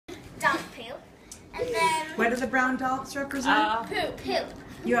What do the brown dots represent? Poop.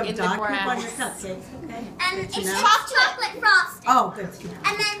 You have in the dog poop on grass. your cupcakes, okay? And Good to it's know. chocolate frosting. Oh, good.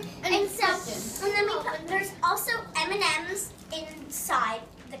 And then we put, there's also M&Ms inside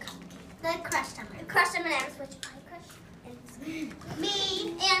the cupcake. The crushed M&Ms. Crushed M&Ms, which I crushed. And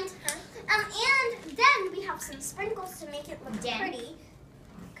me and then we have some sprinkles to make it look pretty,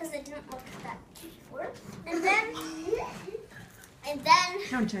 because it didn't look that before. And then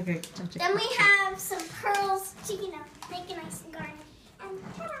Don't check it. then we have some pearls to make a nice garnish. And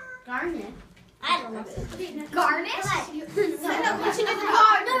ta-da! Garnet. I don't know. Garnish?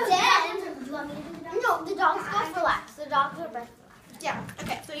 No, the dogs go relax. The dogs are breath. Yeah.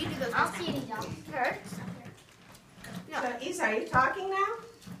 Okay, so you do those. I don't see any dogs. Hurts. So, Isa, are you talking now?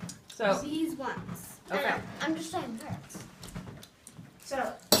 So, These ones. okay. I'm just saying hurts.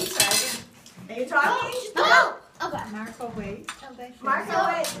 So, Isa, are you talking? No! Okay. Marco, wait. Marco,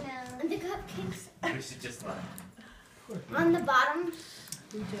 wait. And the cupcakes We should just let. On the bottom,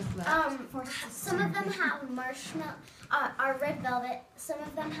 We just left. some of them have marshmallow, are red velvet. Some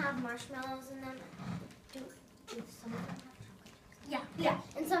of them have marshmallows in them. Do some of them have chocolate? Yeah.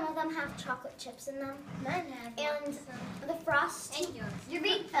 And some of them have chocolate chips in them. And the frosting. You're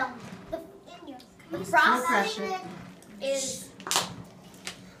being filmed. The frosting is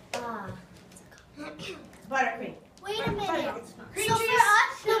Buttercream. Wait a minute. Cream So cheese. for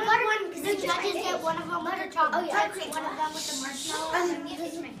us, no buttercream, because the judges get one of them with the chocolate chips, one of them with the marshmallows,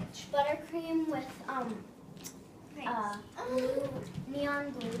 buttercream with neon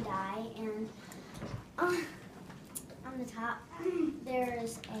blue dye, and on the top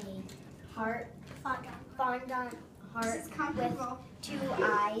there's a heart, fondant heart with 2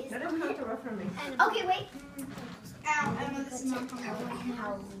 eyes. That is comfortable for me. Okay, wait. ow, I know this is not comfortable.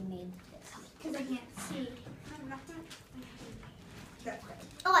 How we made this. Because I can't see. That's great.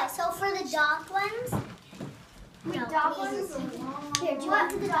 Okay, so for the dog ones, The dog ones? Here, do you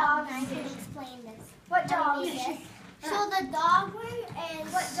want the dog? I can explain this. What dog? So the dog one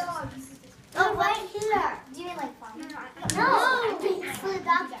is What dog? oh right here. Do you mean like farm? No. For the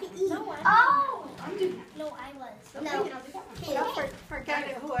dog to eat. Oh! I'm doing that. No, I was. Okay, No. then I'll do that one. Forget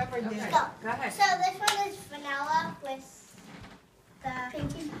it, whoever did it. Go. Go ahead. So this one is vanilla with the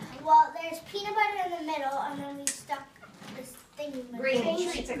well, there's peanut butter in the middle, and then we stuck this thing in the Green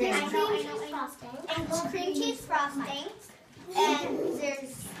middle. treats, a There's green cream cheese frosting, and cream cheese frosting, and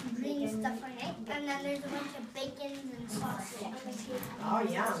there's green stuff on it, and then there's a bunch of bacons and sausage. Oh,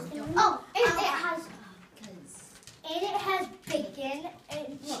 yum. Oh, and it has bacon and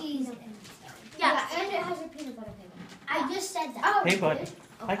cheese in it. Yeah, and it has a peanut butter flavor. I just said that. Hey, bud.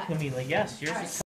 Hi, Camila. Yes, yours is